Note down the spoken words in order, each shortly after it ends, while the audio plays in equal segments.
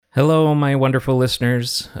Hello, my wonderful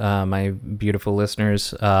listeners, my beautiful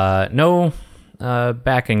listeners. No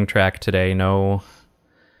backing track today, no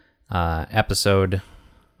episode.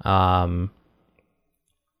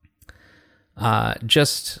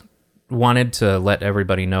 Just wanted to let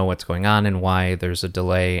everybody know what's going on and why there's a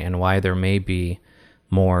delay and why there may be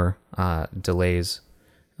more delays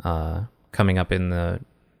coming up in the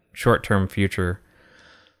short-term future.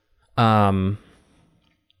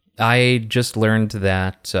 I just learned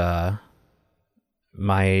that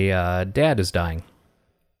my dad is dying.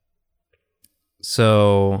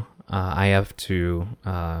 So I have to,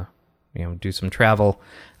 do some travel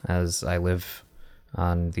as I live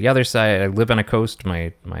on the other side. I live on a coast.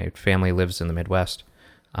 My family lives in the Midwest,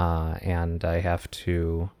 and I have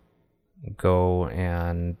to go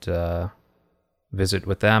and visit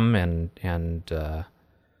with them and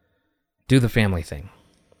do the family thing.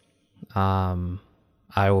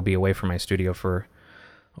 I will be away from my studio for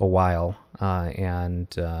a while,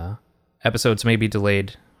 and episodes may be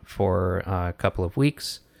delayed for a couple of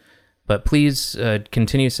weeks, but please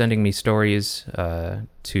continue sending me stories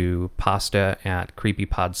to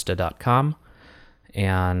pasta@creepypodsta.com,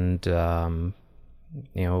 and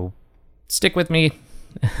stick with me.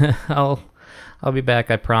 I'll be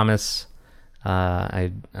back, I promise.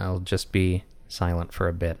 I'll just be silent for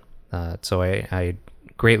a bit, so I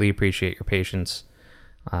greatly appreciate your patience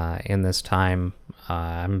in this time.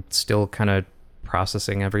 I'm still kind of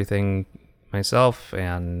processing everything myself,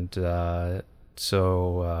 and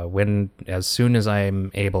so as soon as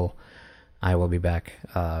I'm able, I will be back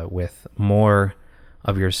with more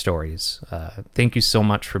of your stories. Thank you so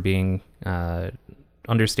much for being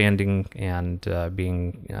understanding and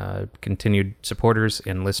being continued supporters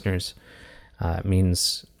and listeners. It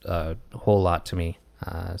means a whole lot to me.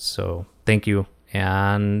 So thank you,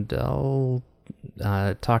 and I'll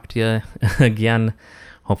talk to you again,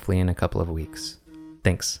 hopefully in a couple of weeks.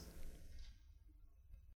 Thanks.